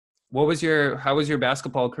How was your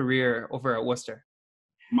basketball career over at Worcester?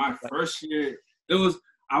 My Like, first year, it was.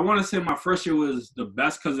 I want to say my first year was the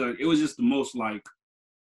best because it was just the most like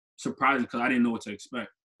surprising because I didn't know what to expect.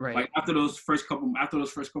 right. Like after those first couple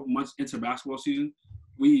months into basketball season,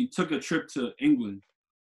 we took a trip to England.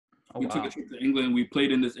 Oh We took a wow. trip to England. We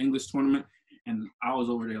played in this English tournament, and I was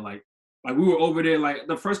over there like we were over there like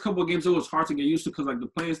the first couple of games. It was hard to get used to because like the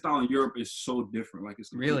playing style in Europe is so different. Like it's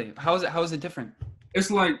completely. Really? How is it different?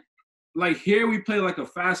 It's like here we play like a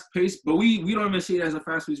fast pace, but we don't even see it as a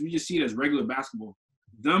fast pace. We just see it as regular basketball.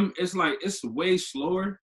 Them it's like it's way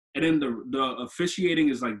slower, and then the officiating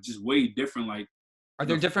is like just way different. Like Are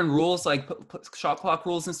there the different rules, like shot clock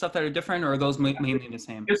rules and stuff that are different, or are those mainly the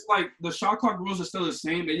same? it's like the shot clock rules are still the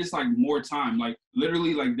same. They just like more time. Like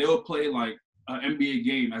literally, like they'll play like an NBA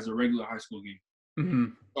game as a regular high school game. Hmm.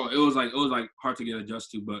 So it was like hard to get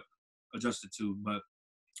adjusted to, but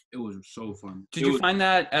it was so fun. Did It you was find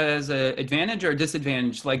that as an advantage or a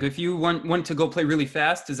disadvantage? Like if you want to go play really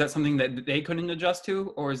fast, is that something that they couldn't adjust to,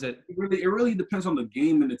 or is it? it really depends on the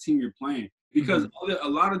game and the team you're playing because Mhm. a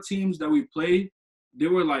lot of teams that we played, they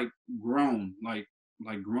were like grown, like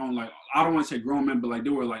grown, like I don't want to say grown men, but like they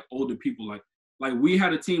were like older people, like we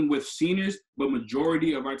had a team with seniors, but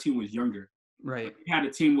majority of our team was younger. Right, We had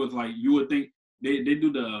a team with like you would think they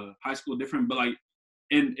do the high school different, but like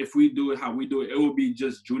and if we do it how we do it, it would be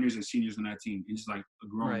just juniors and seniors on that team. It's like a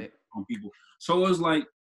right. grown people. So it was like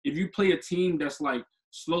if you play a team that's like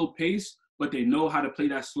slow pace, but they know how to play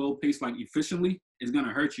that slow pace like efficiently, it's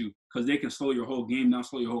gonna hurt you because they can slow your whole game down,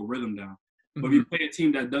 slow your whole rhythm down. But if Hmm. you play a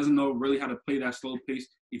team that doesn't know really how to play that slow pace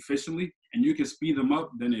efficiently, and you can speed them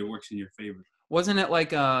up, then it works in your favor. Wasn't it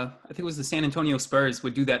like I think it was the San Antonio Spurs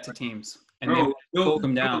would do that to teams, and they Bro, would slow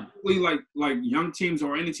them down. really like young teams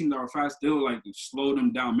or any team that are fast, they'll like slow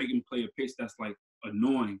them down, make them play a pace that's like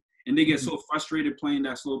annoying, and they get Mhm. so frustrated playing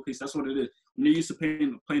that slow pace. That's what it is. When they're used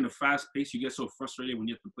to playing a fast pace, you get so frustrated when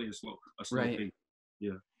you have to play a slow Right. pace.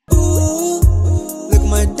 Yeah. Ooh, look at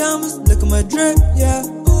my diamonds, look at my drip, yeah.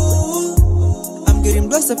 Ooh, I'm getting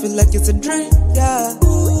blessed, I feel like it's a dream, yeah.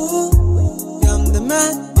 Ooh, yeah, I'm the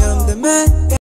man, yeah, I'm the man.